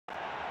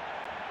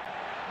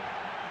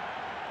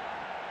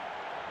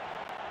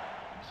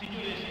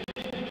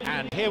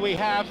And here we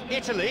have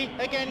Italy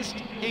against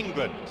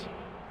England.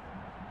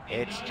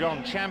 It's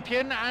John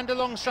Champion, and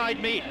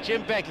alongside me,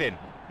 Jim Beglin.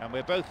 And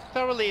we're both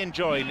thoroughly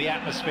enjoying the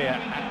atmosphere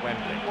at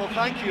Wembley. Well,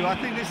 thank you. I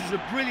think this is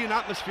a brilliant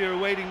atmosphere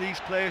awaiting these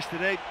players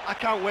today. I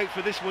can't wait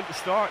for this one to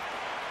start.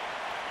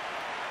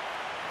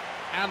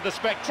 And the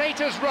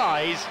spectators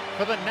rise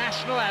for the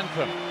national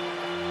anthem.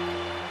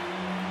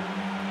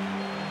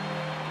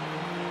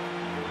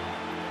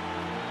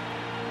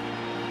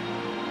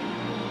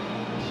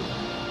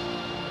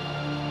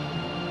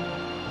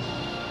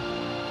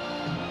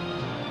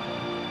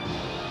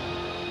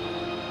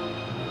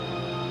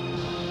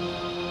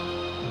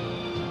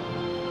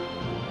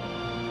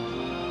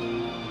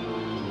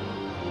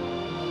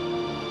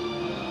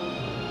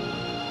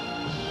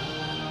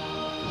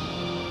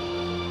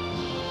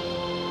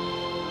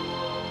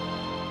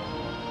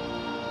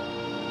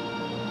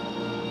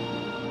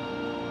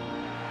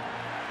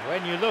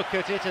 When you look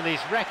at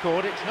Italy's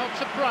record, it's not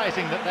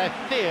surprising that they're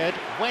feared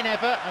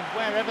whenever and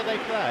wherever they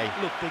play.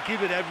 Look, they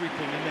give it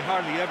everything and they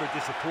hardly ever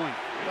disappoint.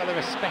 Well, they're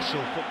a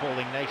special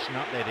footballing nation,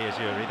 aren't they, dear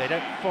jury? They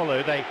don't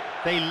follow, they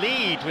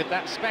lead with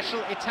that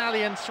special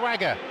Italian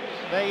swagger.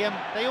 They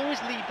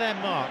always leave their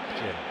mark,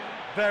 Jim.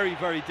 Very,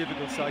 very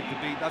difficult side to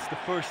beat. That's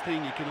the first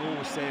thing you can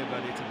always say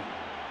about Italy.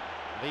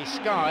 The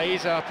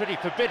skies are pretty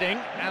forbidding,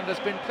 and there's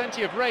been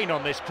plenty of rain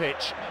on this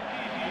pitch.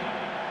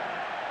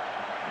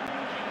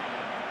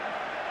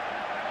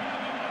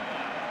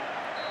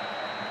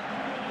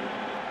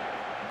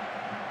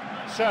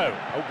 So,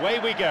 away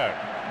we go.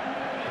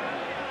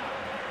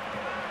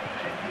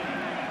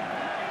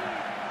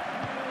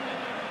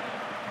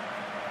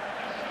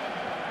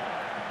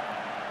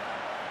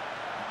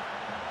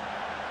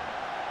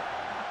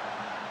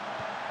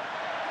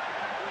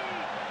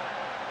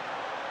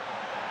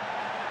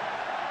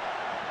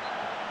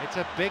 It's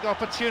a big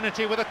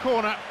opportunity with a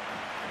corner.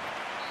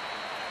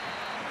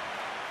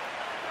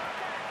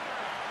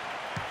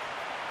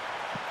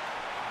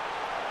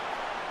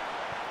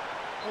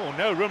 Oh,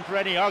 no room for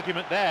any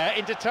argument there.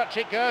 Into touch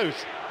it goes.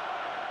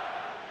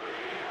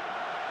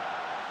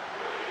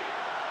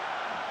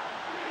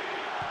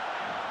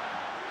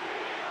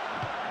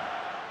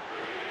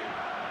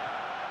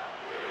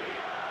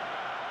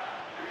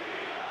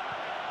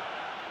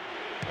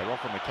 They're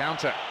off on the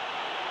counter.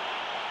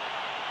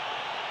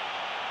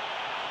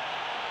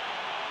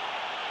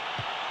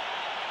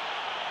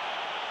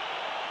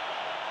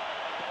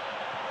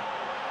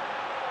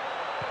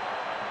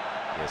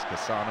 Here's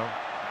Cassano.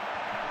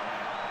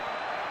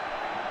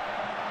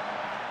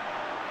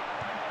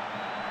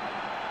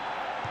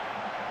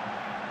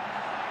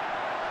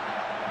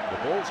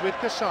 Ball's with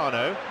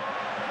Cassano.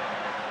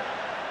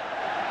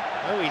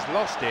 Oh, he's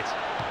lost it.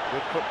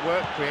 Good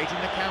footwork, creating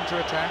the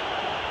counter-attack.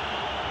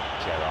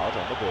 Gerrard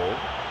on the ball.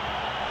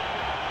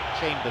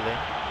 Chamberlain.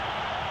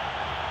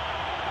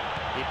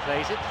 He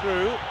plays it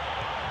through.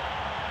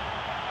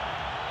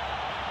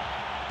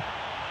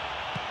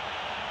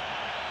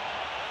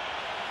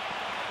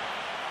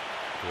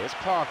 Here's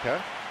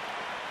Parker.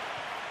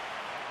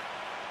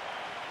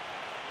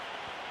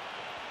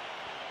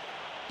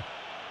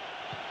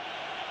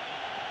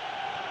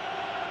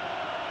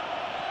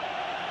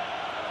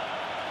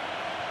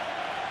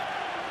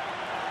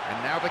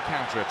 And now the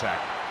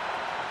counter-attack.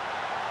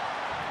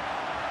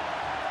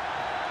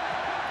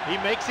 He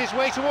makes his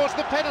way towards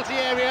the penalty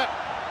area.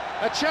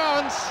 A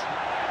chance.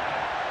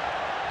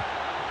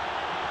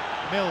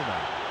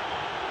 Milner.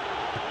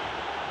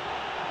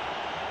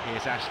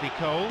 Here's Ashley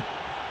Cole.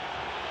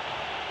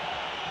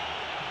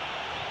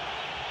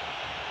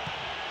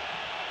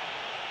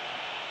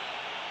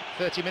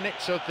 "30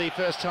 minutes of the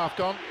first half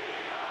gone.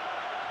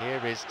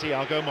 Here is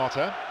Thiago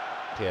Motta.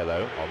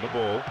 Pirlo on the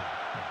ball.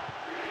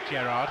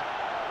 Gerrard.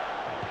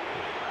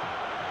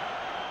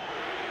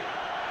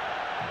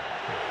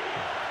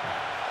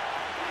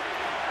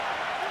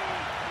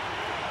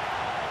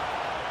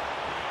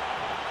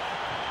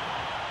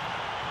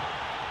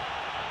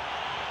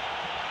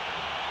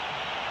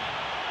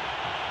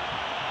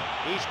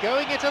 He's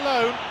going it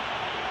alone.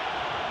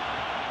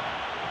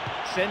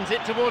 Sends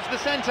it towards the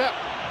centre.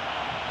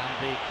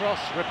 And the cross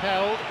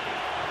repelled.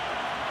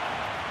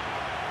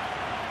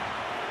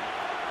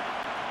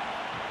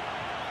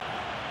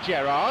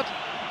 Gerrard.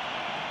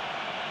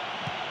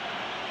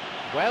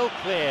 Well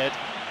cleared.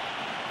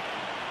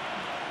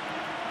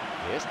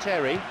 Here's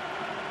Terry.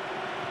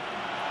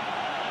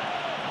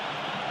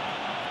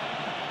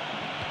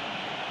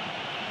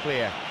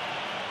 Clear.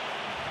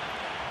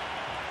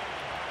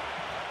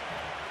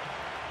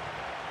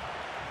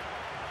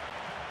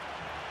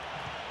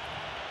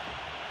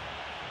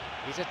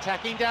 He's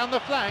attacking down the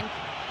flank.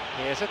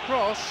 Here's a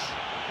cross,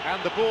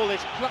 and the ball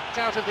is plucked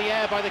out of the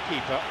air by the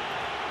keeper.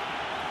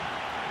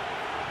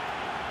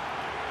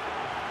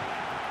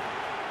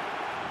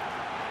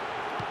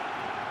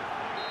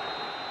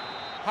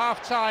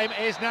 Half-time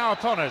is now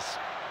upon us.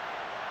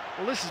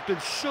 Well, this has been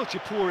such a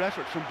poor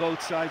effort from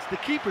both sides. The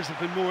keepers have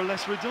been more or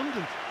less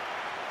redundant.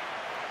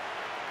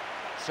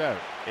 So,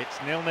 it's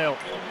 0-0.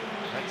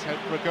 Let's hope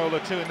for a goal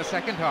or two in the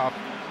second half.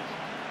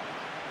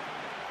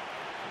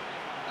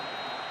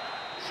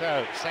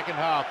 So, second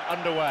half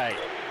underway.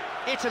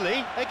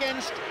 Italy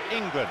against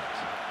England.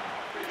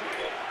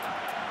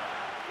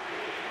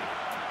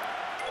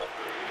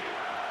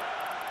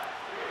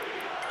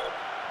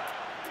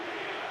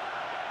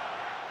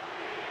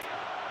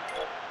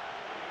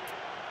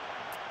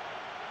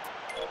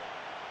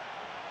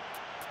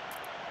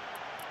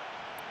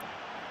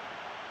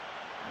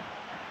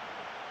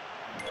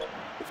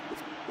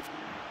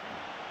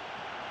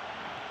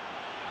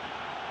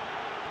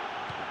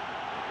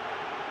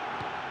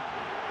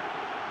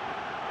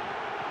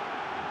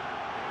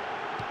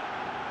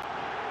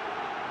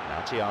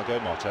 Now Thiago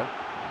Motta.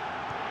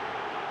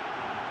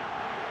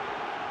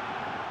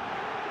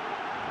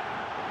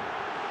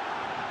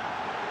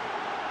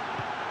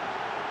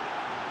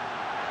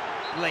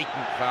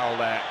 Blatant foul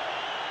there.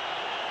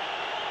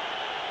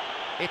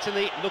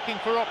 Italy looking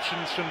for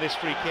options from this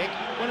free kick.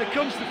 When it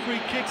comes to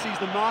free kicks, he's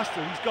the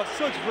master. He's got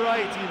such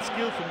variety and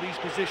skill from these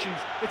positions.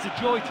 It's a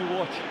joy to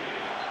watch.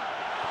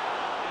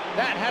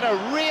 That had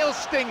a real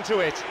sting to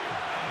it.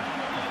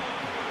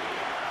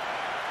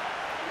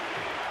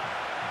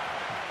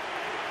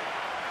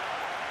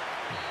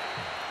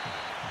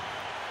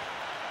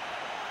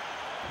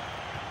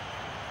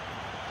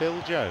 Phil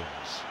Jones.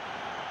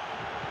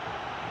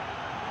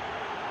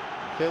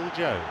 Phil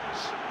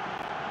Jones.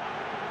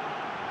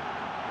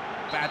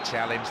 Bad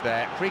challenge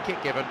there, free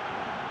kick given.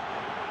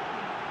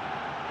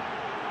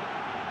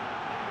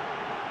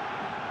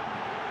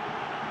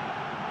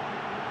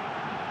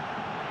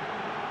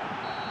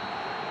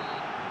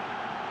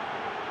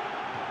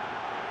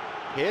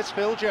 Here's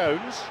Phil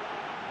Jones.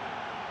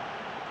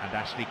 And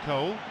Ashley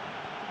Cole.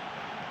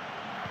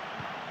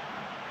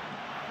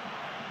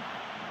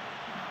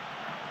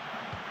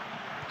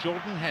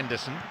 Jordan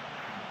Henderson.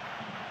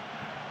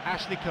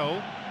 Ashley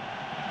Cole.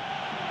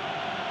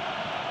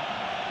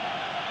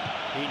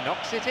 He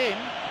knocks it in,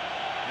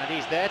 and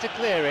he's there to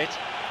clear it.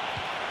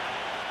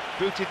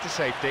 Booted to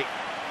safety.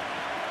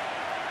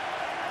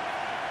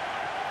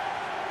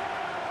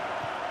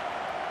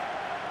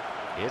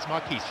 Here's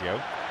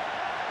Marquisio.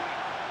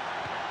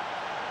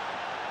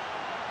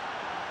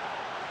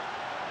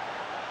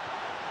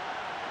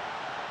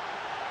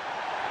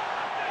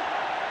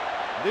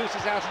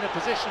 Loses out in a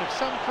position of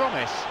some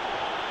promise.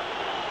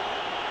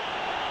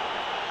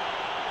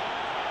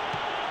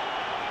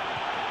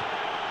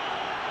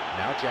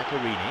 Now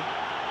Giaccherini.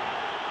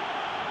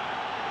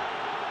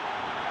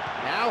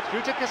 Now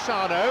through to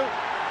Cassano.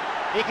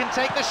 He can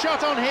take the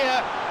shot on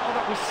here. Oh,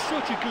 that was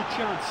such a good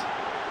chance.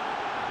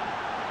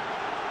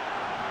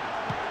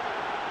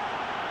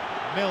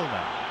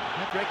 Milner.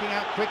 They're breaking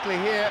out quickly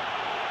here.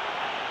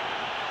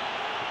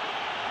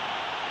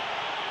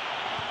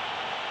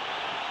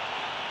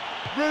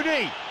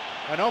 Rooney.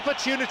 An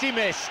opportunity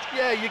missed.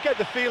 Yeah, you get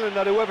the feeling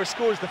that whoever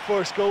scores the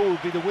first goal will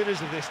be the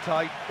winners of this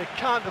tie. They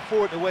can't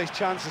afford to waste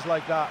chances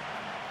like that.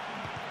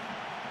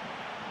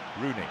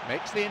 Rooney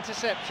makes the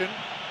interception.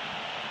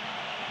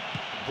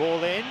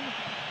 Ball in.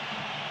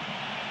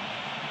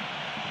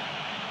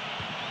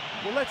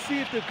 Well, let's see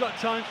if they've got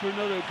time for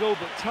another goal,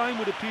 but time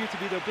would appear to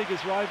be their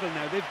biggest rival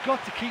now. They've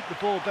got to keep the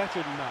ball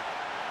better than that.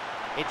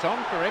 It's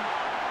on for him.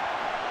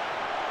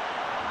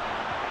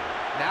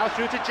 Now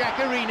through to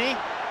Giaccherini.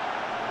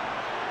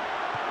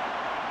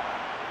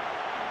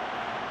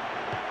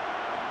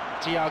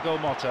 Thiago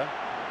Motta.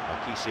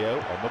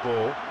 Marquisio on the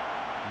ball.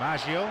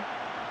 Maggio.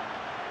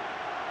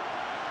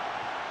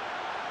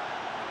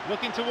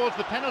 Looking towards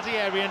the penalty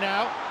area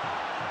now.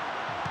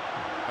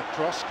 A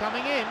cross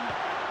coming in,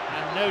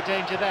 and no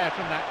danger there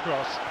from that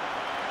cross.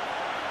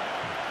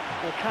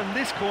 Well, can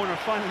this corner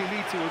finally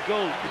lead to a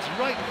goal? It's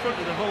right in front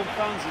of the home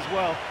fans as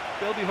well.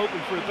 They'll be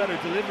hoping for a better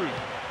delivery.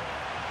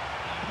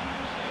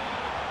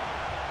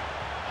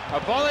 A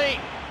volley.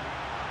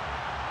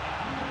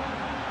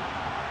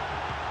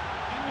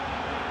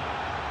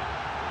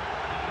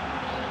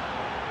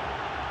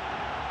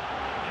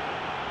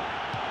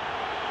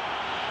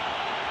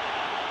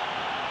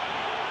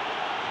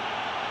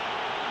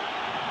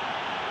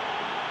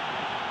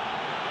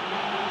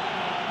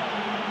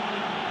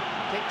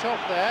 Kicked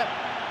off there.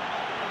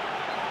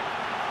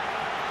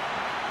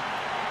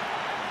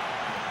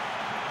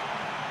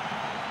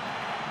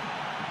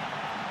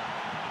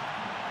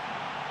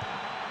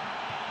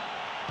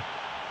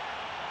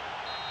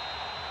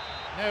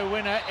 No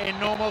winner in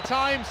normal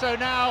time, so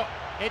now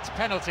it's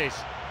penalties.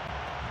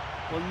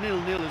 Well,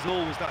 0-0 is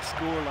always that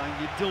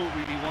scoreline you don't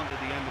really want at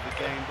the end of the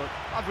game, but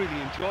I've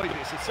really enjoyed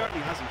this. It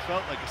certainly hasn't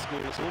felt like a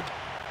scoreless one.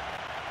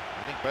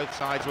 I think both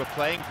sides were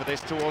playing for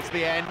this towards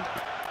the end.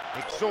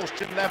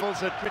 Exhaustion levels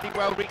had pretty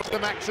well reached the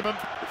maximum.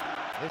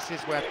 This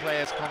is where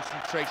players'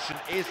 concentration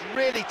is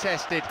really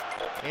tested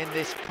in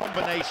this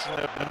combination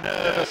of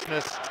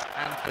nervousness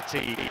and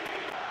fatigue.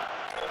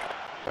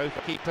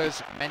 Both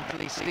keepers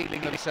mentally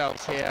steeling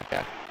themselves here,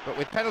 but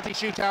with penalty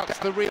shootouts,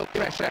 the real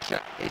pressure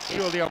is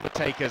surely on the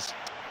takers.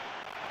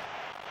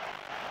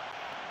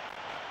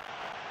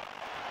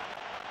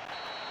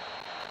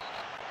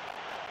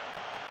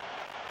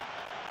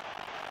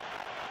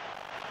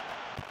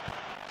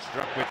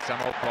 Struck with some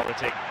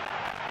authority.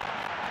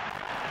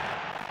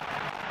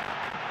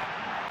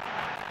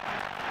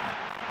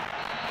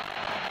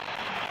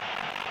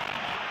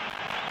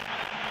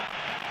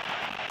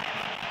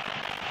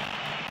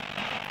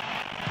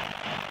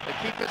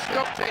 Keeper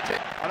stopped it.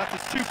 And that's a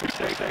super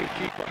save from the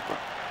keeper.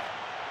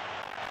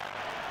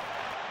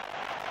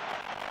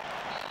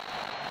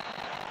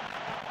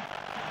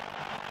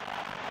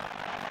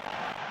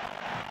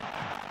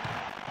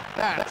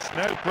 That's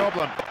no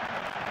problem.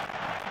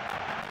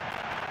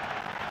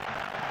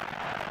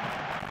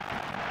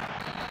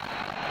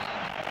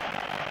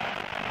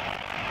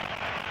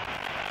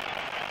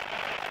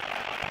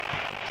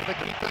 To the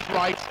keeper's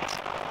right.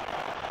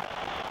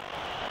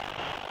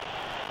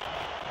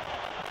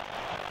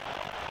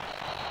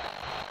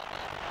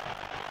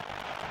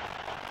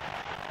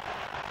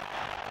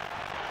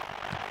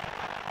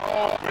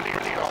 Oh,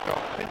 brilliant stop.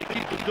 I think the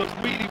keeper does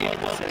really well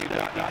to save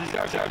that. He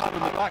deserves a pat on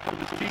the back from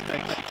his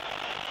teammates.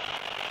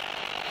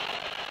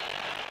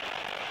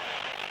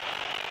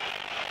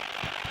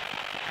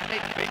 And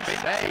it's been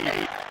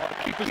saved. The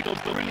keeper's done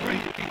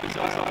brilliant to keep his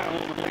eye on the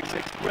ball and makes a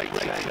great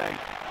save.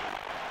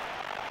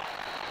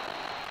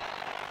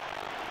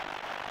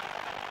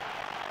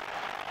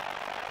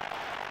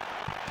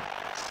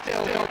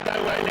 Still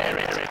nowhere near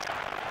it.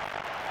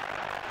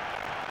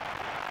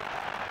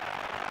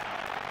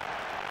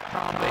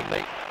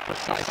 Calmly,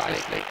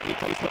 precisely, he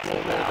puts the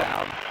ball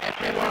down.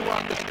 Everyone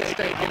in the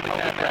stadium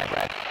holding their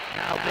breath.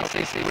 Now this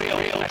is real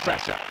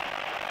pressure.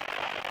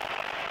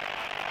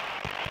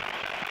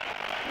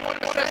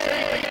 What a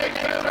save!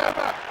 It's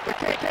over. The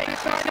kick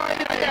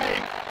decided the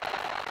game.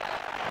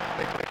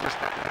 They just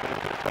got a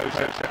little bit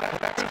closer.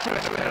 That's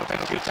a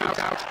penalty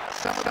shootout.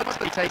 Some of them must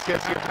be taken,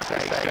 you can say,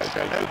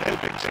 so no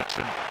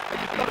conviction.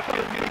 You've got to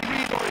feel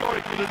really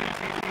sorry for the new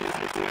team in this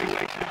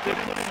situation.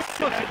 They've put in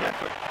such an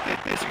effort.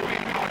 This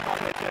really hard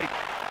to take.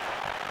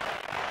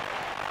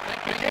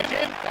 Thank you,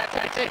 Jim.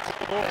 That's it.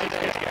 All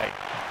this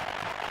game.